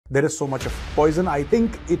there is so much of poison. I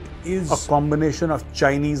think it is a combination of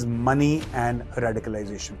Chinese money and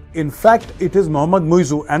radicalization. In fact, it is Mohammad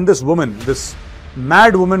Muizu and this woman, this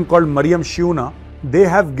mad woman called Mariam Shiuna. They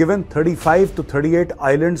have given 35 to 38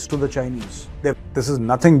 islands to the Chinese. This is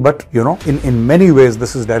nothing but, in many ways,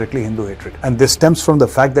 this is directly Hindu hatred. And this stems from the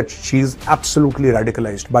fact that she's absolutely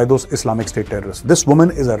radicalized by those Islamic State terrorists. This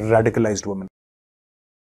woman is a radicalized woman.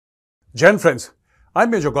 Jai Hind friends,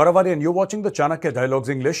 I'm Major Gaurav Arya and you're watching the CHANAKYA Dialogues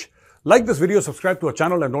English. Like this video, subscribe to our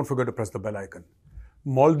channel and don't forget to press the bell icon.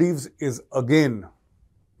 Maldives is again,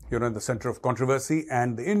 in the center of controversy,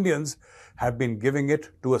 and the Indians have been giving it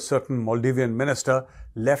to a certain Maldivian minister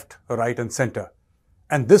left, right and center.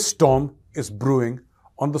 And this storm is brewing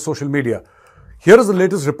on the social media. Here is the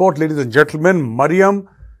latest report, ladies and gentlemen. Mariam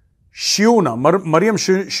Shiuna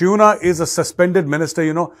is a suspended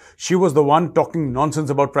minister. She was the one talking nonsense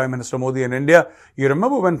about Prime Minister Modi in India. You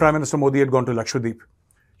remember when Prime Minister Modi had gone to Lakshadweep?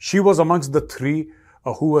 She was amongst the three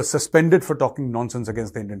who were suspended for talking nonsense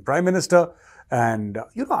against the Indian Prime Minister. And,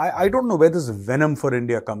 I don't know where this venom for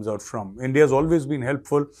India comes out from. India has always been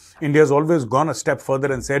helpful. India has always gone a step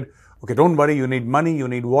further and said, okay, don't worry, you need money, you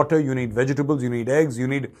need water, you need vegetables, you need eggs, you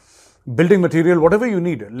need building material, whatever you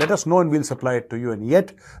need. Let us know and we'll supply it to you. And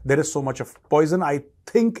yet, there is so much of poison. I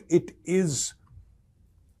think it is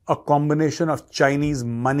a combination of Chinese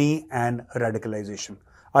money and radicalization.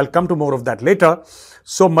 I'll come to more of that later.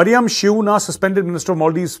 So, Mariam Shiuna, suspended minister of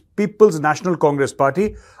Maldives People's National Congress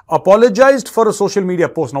Party, apologized for a social media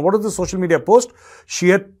post. Now, what is the social media post? She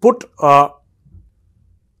had put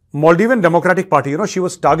Maldivian Democratic Party. She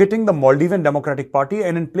was targeting the Maldivian Democratic Party,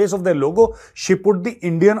 and in place of their logo, she put the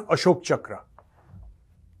Indian Ashok Chakra.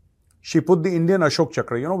 She put the Indian Ashok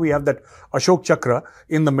Chakra. We have that Ashok Chakra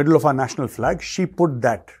in the middle of our national flag. She put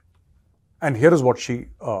that. And here is what she,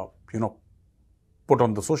 put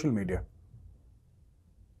on the social media.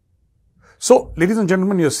 So, ladies and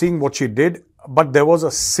gentlemen, you're seeing what she did, but there was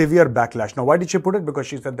a severe backlash. Now, why did she put it? Because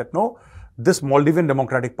she said that, no, this Maldivian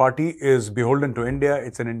Democratic Party is beholden to India.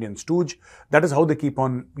 It's an Indian stooge. That is how they keep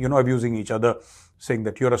on, abusing each other, saying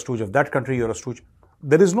that you're a stooge of that country, you're a stooge.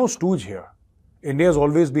 There is no stooge here. India has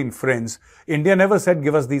always been friends. India never said,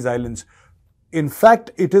 give us these islands. In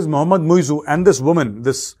fact, it is Mohammad Muizu and this woman,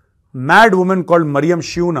 this mad woman called Mariam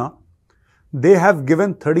Shiuna. They have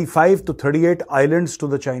given 35 to 38 islands to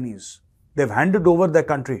the Chinese. They've handed over their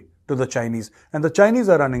country to the Chinese, and the Chinese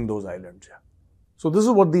are running those islands. So this is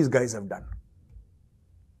what these guys have done.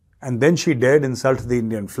 And then she dared insult the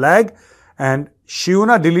Indian flag, and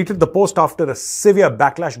Shiuna deleted the post after a severe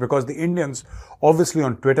backlash because the Indians, obviously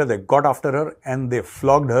on Twitter, they got after her and they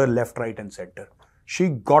flogged her left, right and center. She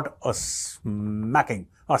got a smacking,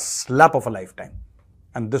 a slap of a lifetime.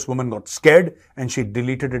 And this woman got scared and she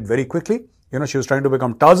deleted it very quickly. She was trying to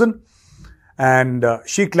become Tarzan. And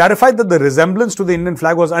she clarified that the resemblance to the Indian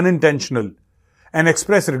flag was unintentional and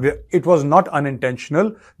expressed it was not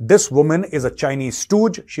unintentional. This woman is a Chinese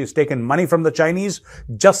stooge. She's taken money from the Chinese,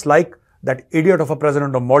 just like that idiot of a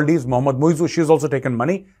president of Maldives, Mohammad Muizu. She's also taken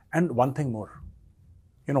money. And one thing more.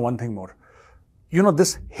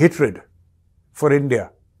 This hatred for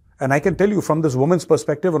India. And I can tell you from this woman's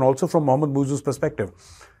perspective and also from Mohammad Muizu's perspective,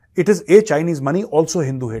 it is A, Chinese money, also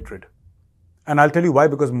Hindu hatred. And I'll tell you why,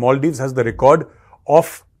 because Maldives has the record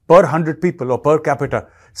of per 100 people or per capita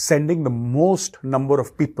sending the most number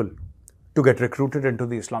of people to get recruited into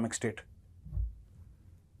the Islamic State.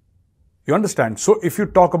 You understand? So if you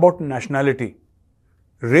talk about nationality,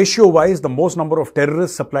 ratio-wise, the most number of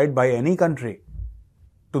terrorists supplied by any country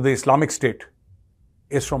to the Islamic State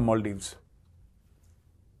is from Maldives.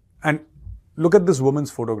 And look at this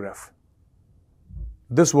woman's photograph.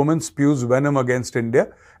 This woman spews venom against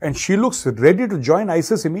India and she looks ready to join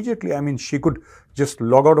ISIS immediately. I mean, she could just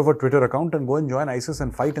log out of her Twitter account and go and join ISIS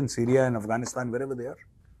and fight in Syria and Afghanistan, wherever they are.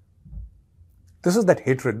 This is that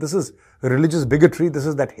hatred. This is religious bigotry. This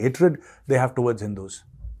is that hatred they have towards Hindus.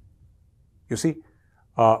 You see,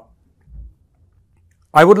 I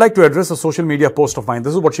would like to address a social media post of mine.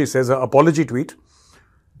 This is what she says, an apology tweet.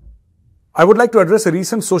 I would like to address a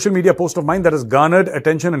recent social media post of mine that has garnered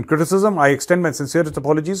attention and criticism. I extend my sincerest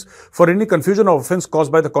apologies for any confusion or offense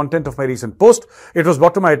caused by the content of my recent post. It was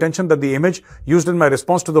brought to my attention that the image used in my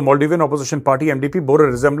response to the Maldivian opposition party MDP bore a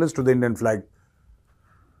resemblance to the Indian flag.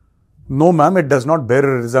 No, ma'am, it does not bear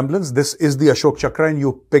a resemblance. This is the Ashok Chakra and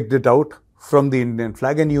you picked it out from the Indian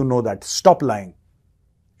flag and you know that. Stop lying.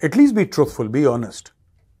 At least be truthful, be honest.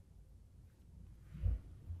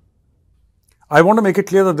 I want to make it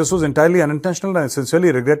clear that this was entirely unintentional and I sincerely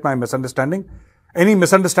regret my misunderstanding Any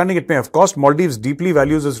misunderstanding it may have caused, Maldives deeply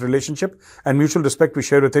values this relationship and mutual respect we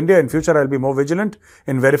share with India. In future, I'll be more vigilant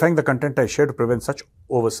in verifying the content I share to prevent such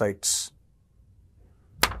oversights.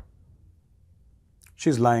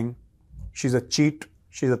 She's lying. She's a cheat.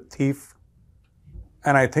 She's a thief.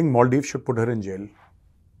 And I think Maldives should put her in jail.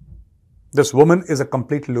 This woman is a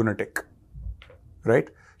complete lunatic. Right?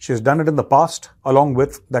 She has done it in the past along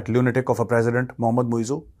with that lunatic of a president, Mohammad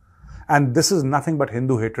Muizzu. And this is nothing but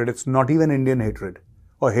Hindu hatred. It's not even Indian hatred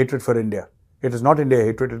or hatred for India. It is not India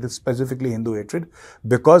hatred. It is specifically Hindu hatred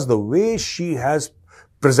because the way she has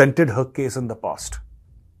presented her case in the past.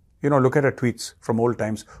 Look at her tweets from old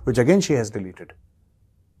times, which again she has deleted.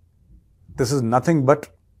 This is nothing but,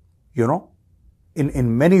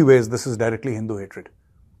 in many ways, this is directly Hindu hatred.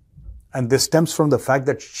 And this stems from the fact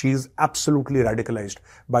that she is absolutely radicalized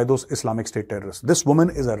by those Islamic State terrorists. This woman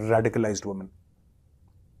is a radicalized woman.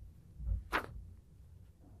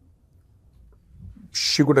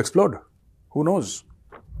 She could explode. Who knows?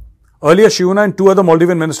 Earlier, Shiuna and two other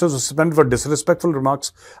Maldivian ministers were suspended for disrespectful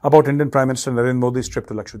remarks about Indian Prime Minister Narendra Modi's trip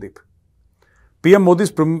to Lakshadweep. PM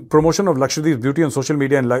Modi's promotion of Lakshadweep's beauty on social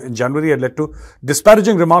media in January had led to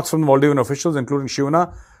disparaging remarks from Maldivian officials, including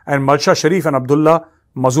Shiuna and Malsha Sharif and Abdullah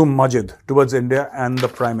Mazum Majid, towards India and the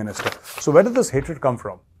Prime Minister. So where did this hatred come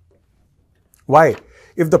from? Why?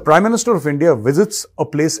 If the Prime Minister of India visits a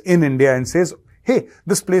place in India and says, hey,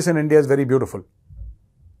 this place in India is very beautiful,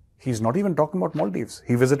 he's not even talking about Maldives.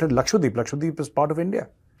 He visited Lakshadweep. Lakshadweep is part of India.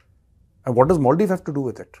 And what does Maldives have to do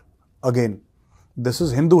with it? Again, this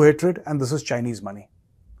is Hindu hatred and this is Chinese money.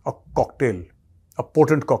 A cocktail, a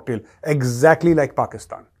potent cocktail, exactly like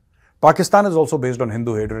Pakistan. Pakistan is also based on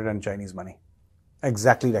Hindu hatred and Chinese money.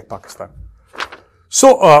 Exactly like Pakistan.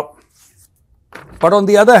 So, but on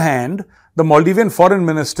the other hand, the Maldivian Foreign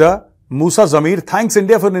Minister, Musa Zamir, thanks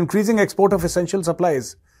India for an increasing export of essential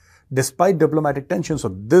supplies, despite diplomatic tensions.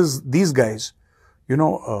 So these guys,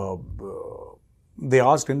 they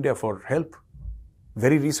asked India for help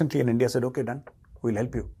very recently, and India said, okay, done, we'll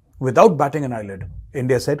help you. Without batting an eyelid,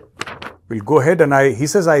 India said, we'll go ahead. And he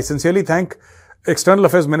says, I sincerely thank External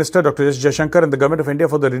Affairs Minister Dr. S. Jaishankar and the Government of India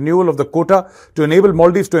for the renewal of the quota to enable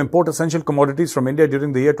Maldives to import essential commodities from India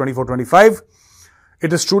during the year 24-25.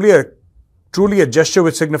 It is truly a gesture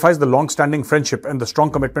which signifies the long-standing friendship and the strong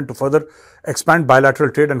commitment to further expand bilateral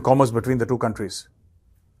trade and commerce between the two countries.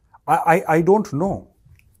 I don't know.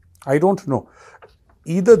 I don't know.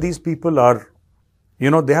 Either these people are,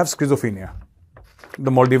 they have schizophrenia, the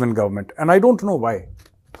Maldivian government, and I don't know why.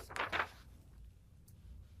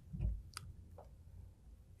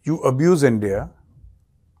 You abuse India,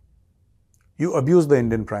 you abuse the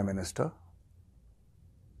Indian Prime Minister,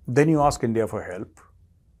 then you ask India for help.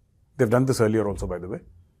 They've done this earlier also, by the way.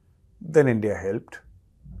 Then India helped.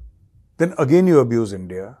 Then again you abuse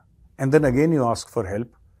India. And then again you ask for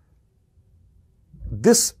help.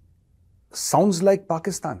 This sounds like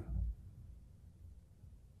Pakistan.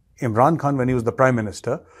 Imran Khan, when he was the Prime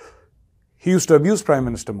Minister, he used to abuse Prime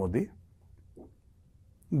Minister Modi.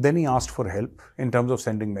 Then he asked for help in terms of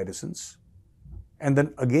sending medicines. And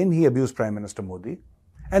then again he abused Prime Minister Modi.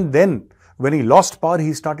 And then when he lost power,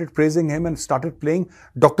 he started praising him and started playing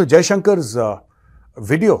Dr. Jaishankar's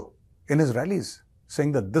video in his rallies,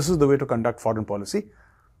 saying that this is the way to conduct foreign policy.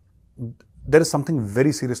 There is something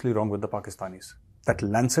very seriously wrong with the Pakistanis. That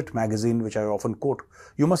Lancet magazine, which I often quote,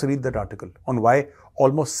 you must read that article on why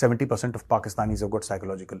almost 70% of Pakistanis have got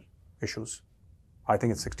psychological issues. I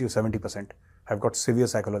think it's 60 or 70% have got severe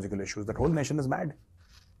psychological issues. That whole nation is mad.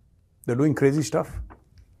 They're doing crazy stuff.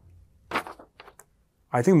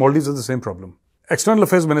 I think Maldives has the same problem. External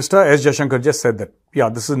Affairs Minister S. Jaishankar just said that, yeah,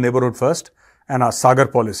 this is neighborhood first and our Sagar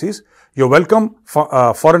policies. You're welcome,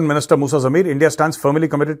 Foreign Minister Musa Zamir. India stands firmly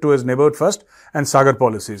committed to his neighborhood first and Sagar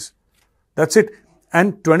policies. That's it.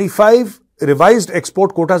 And 25 revised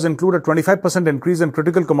export quotas include a 25% increase in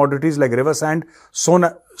critical commodities like river sand,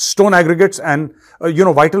 stone aggregates and,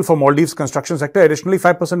 vital for Maldives construction sector. Additionally,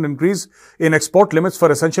 5% increase in export limits for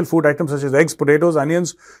essential food items such as eggs, potatoes,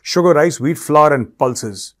 onions, sugar, rice, wheat, flour and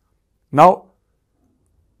pulses. Now,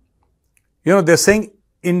 they're saying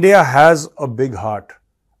India has a big heart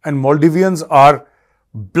and Maldivians are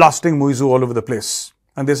blasting Muizzu all over the place.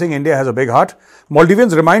 And they're saying India has a big heart.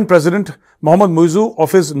 Maldivians remind President Mohammad Muizzu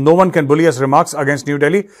of his "no one can bully us" remarks against New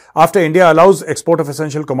Delhi after India allows export of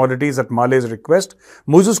essential commodities at Malay's request.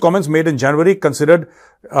 Muizzu's comments made in January considered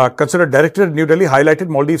directed at New Delhi highlighted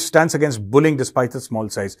Maldives' stance against bullying despite its small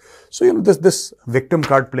size. So, this victim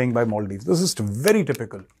card playing by Maldives, this is very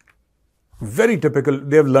typical. Very typical.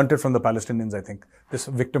 They have learnt it from the Palestinians, I think, this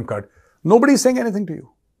victim card. Nobody's saying anything to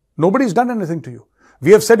you. Nobody's done anything to you.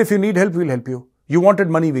 We have said if you need help, we'll help you. You wanted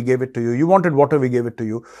money, we gave it to you. You wanted water, we gave it to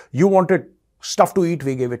you. You wanted stuff to eat,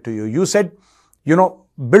 we gave it to you. You said,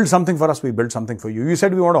 build something for us, we built something for you. You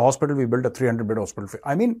said we want a hospital, we built a 300-bed hospital for you.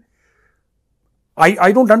 I mean,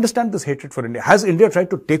 I don't understand this hatred for India. Has India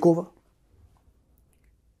tried to take over?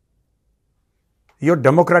 Your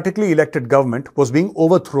democratically elected government was being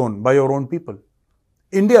overthrown by your own people.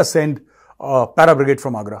 India sent a para-brigade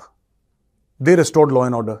from Agra. They restored law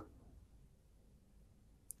and order.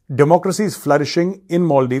 Democracy is flourishing in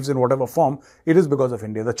Maldives in whatever form. It is because of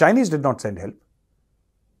India. The Chinese did not send help.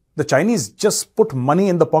 The Chinese just put money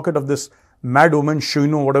in the pocket of this mad woman,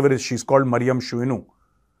 Shuinu, whatever it is, she's called Mariam Shuinu,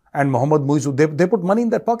 and Mohammad Muizu. They put money in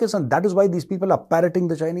their pockets, and that is why these people are parroting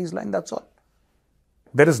the Chinese line. That's all.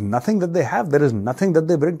 There is nothing that they have. There is nothing that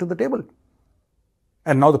they bring to the table.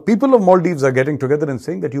 And now the people of Maldives are getting together and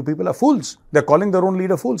saying that you people are fools. They're calling their own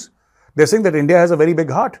leader fools. They're saying that India has a very big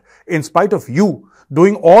heart. In spite of you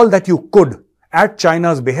doing all that you could at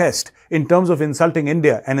China's behest in terms of insulting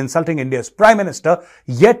India and insulting India's Prime Minister,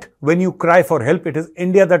 yet when you cry for help, it is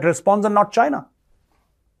India that responds and not China.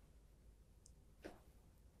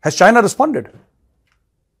 Has China responded?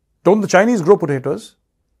 Don't the Chinese grow potatoes?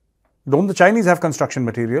 Don't the Chinese have construction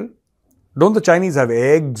material? Don't the Chinese have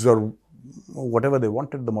eggs or whatever they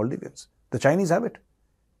wanted, the Maldivians? The Chinese have it.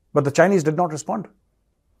 But the Chinese did not respond.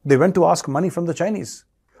 They went to ask money from the Chinese.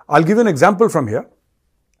 I'll give you an example from here.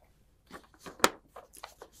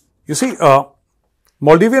 You see, Maldivian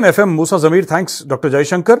FM Musa Zamir thanks Dr.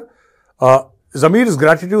 Jaishankar. Zamir's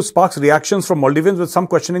gratitude sparks reactions from Maldivians with some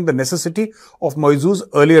questioning the necessity of Moizu's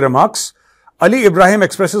earlier remarks. Ali Ibrahim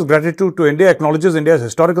expresses gratitude to India, acknowledges India's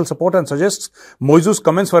historical support and suggests Moizu's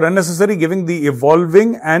comments were unnecessary given the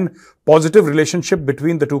evolving and positive relationship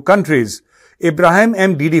between the two countries. Ibrahim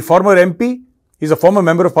MDD, former MP, he's a former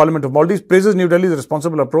member of Parliament of Maldives, praises New Delhi's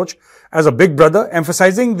responsible approach as a big brother,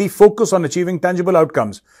 emphasizing the focus on achieving tangible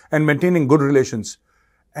outcomes and maintaining good relations.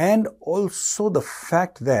 And also the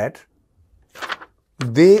fact that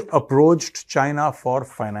they approached China for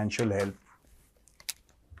financial help.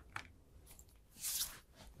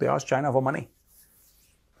 They asked China for money.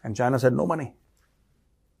 And China said, no money.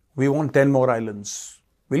 We want 10 more islands.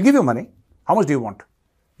 We'll give you money. How much do you want?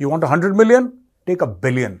 You want 100 million? Take $1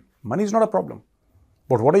 billion. Money is not a problem.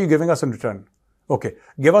 But what are you giving us in return? Okay,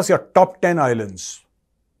 give us your top 10 islands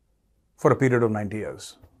for a period of 90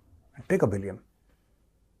 years. And take $1 billion.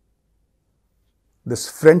 This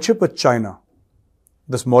friendship with China,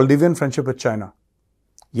 this Maldivian friendship with China,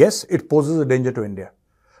 yes, it poses a danger to India.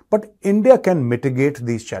 But India can mitigate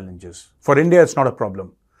these challenges. For India, it's not a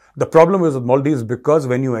problem. The problem is with Maldives because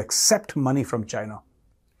when you accept money from China,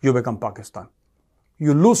 you become Pakistan.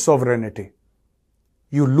 You lose sovereignty.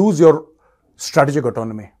 You lose your strategic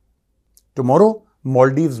autonomy. Tomorrow,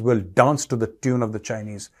 Maldives will dance to the tune of the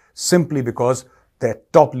Chinese simply because their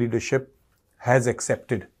top leadership has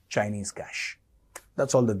accepted Chinese cash.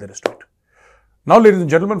 That's all that there is to it. Now, ladies and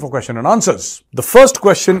gentlemen, for question and answers. The first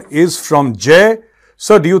question is from Jay.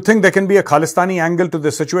 Sir, do you think there can be a Khalistani angle to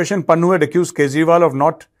this situation? Pannu had accused Kejriwal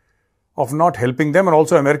of not helping them, and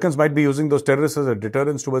also Americans might be using those terrorists as a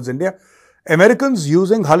deterrence towards India. Americans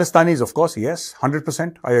using Khalistanis, of course, yes,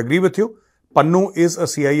 100%. I agree with you. Pannu is a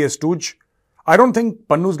CIA stooge. I don't think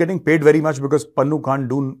Pannu is getting paid very much because Pannu can't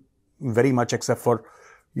do very much except for,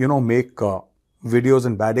 make videos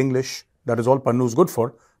in bad English. That is all Pannu is good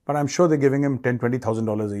for. But I'm sure they're giving him $10,000,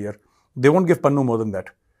 $20,000 a year. They won't give Pannu more than that.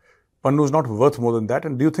 Pannu is not worth more than that.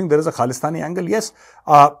 And do you think there is a Khalistani angle? Yes.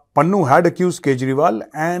 Pannu had accused Kejriwal,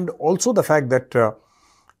 and also the fact that, that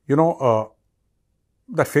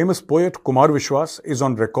famous poet Kumar Vishwas is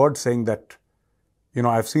on record saying that,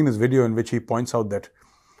 I've seen his video in which he points out that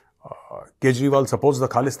Kejriwal supports the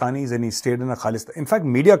Khalistanis and he stayed in a Khalistani. In fact,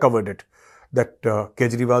 media covered it, that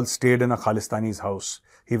Kejriwal stayed in a Khalistani's house.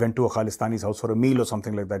 He went to a Khalistani's house for a meal or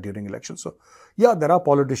something like that during elections. So, yeah, there are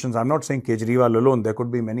politicians. I'm not saying Kejriwal alone. There could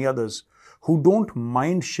be many others who don't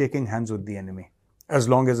mind shaking hands with the enemy as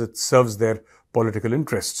long as it serves their political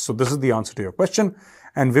interests. So, this is the answer to your question.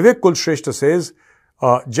 And Vivek Kulshrestha says,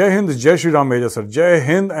 Jai Hind, Jai Shri Ram Major Sir. Jai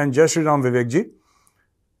Hind and Jai Shri Ram Vivek ji.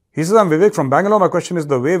 He says, I'm Vivek from Bangalore. My question is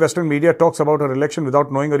the way Western media talks about our election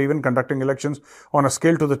without knowing or even conducting elections on a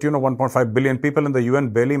scale to the tune of 1.5 billion people in the UN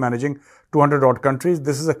barely managing 200 odd countries.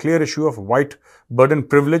 This is a clear issue of white burden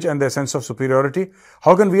privilege and their sense of superiority.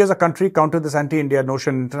 How can we as a country counter this anti-India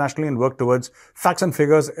notion internationally and work towards facts and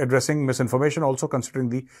figures addressing misinformation, also considering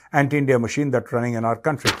the anti-India machine that's running in our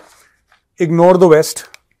country? Ignore the West.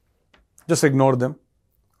 Just ignore them,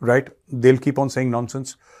 right? They'll keep on saying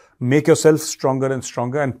nonsense. Make yourself stronger and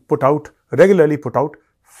stronger and regularly put out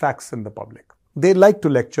facts in the public. They like to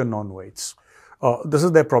lecture non-whites. This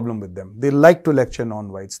is their problem with them. They like to lecture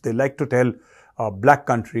non-whites. They like to tell black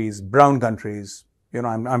countries, brown countries,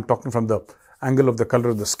 I'm talking from the angle of the color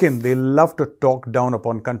of the skin. They love to talk down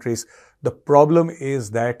upon countries. The problem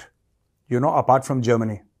is that, apart from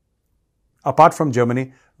Germany,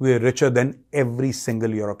 we are richer than every single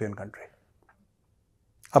European country.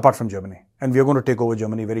 Apart from Germany. And we are going to take over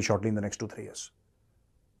Germany very shortly in the next 2-3 years.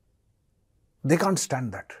 They can't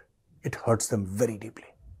stand that. It hurts them very deeply.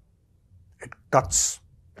 It cuts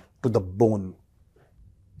to the bone.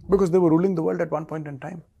 Because they were ruling the world at one point in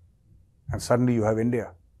time. And suddenly you have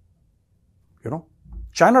India.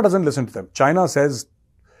 China doesn't listen to them. China says,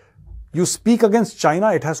 you speak against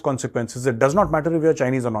China, it has consequences. It does not matter if you're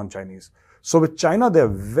Chinese or non-Chinese. So with China, they're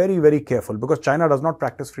very, very careful because China does not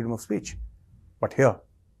practice freedom of speech. But here,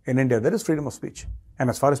 in India, there is freedom of speech. And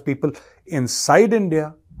as far as people inside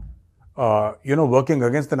India, working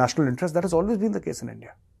against the national interest, that has always been the case in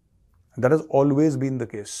India. That has always been the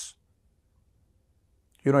case.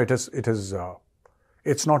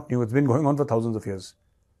 It's not new. It's been going on for thousands of years.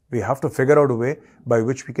 We have to figure out a way by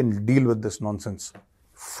which we can deal with this nonsense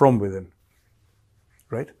from within.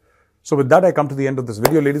 Right? So with that, I come to the end of this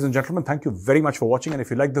video. Ladies and gentlemen, thank you very much for watching. And if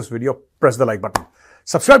you like this video, press the like button.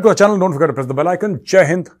 Subscribe to our channel. Don't forget to press the bell icon. Jai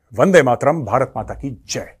Hind. Vande Mataram. Bharat Mata ki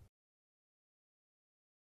Jai.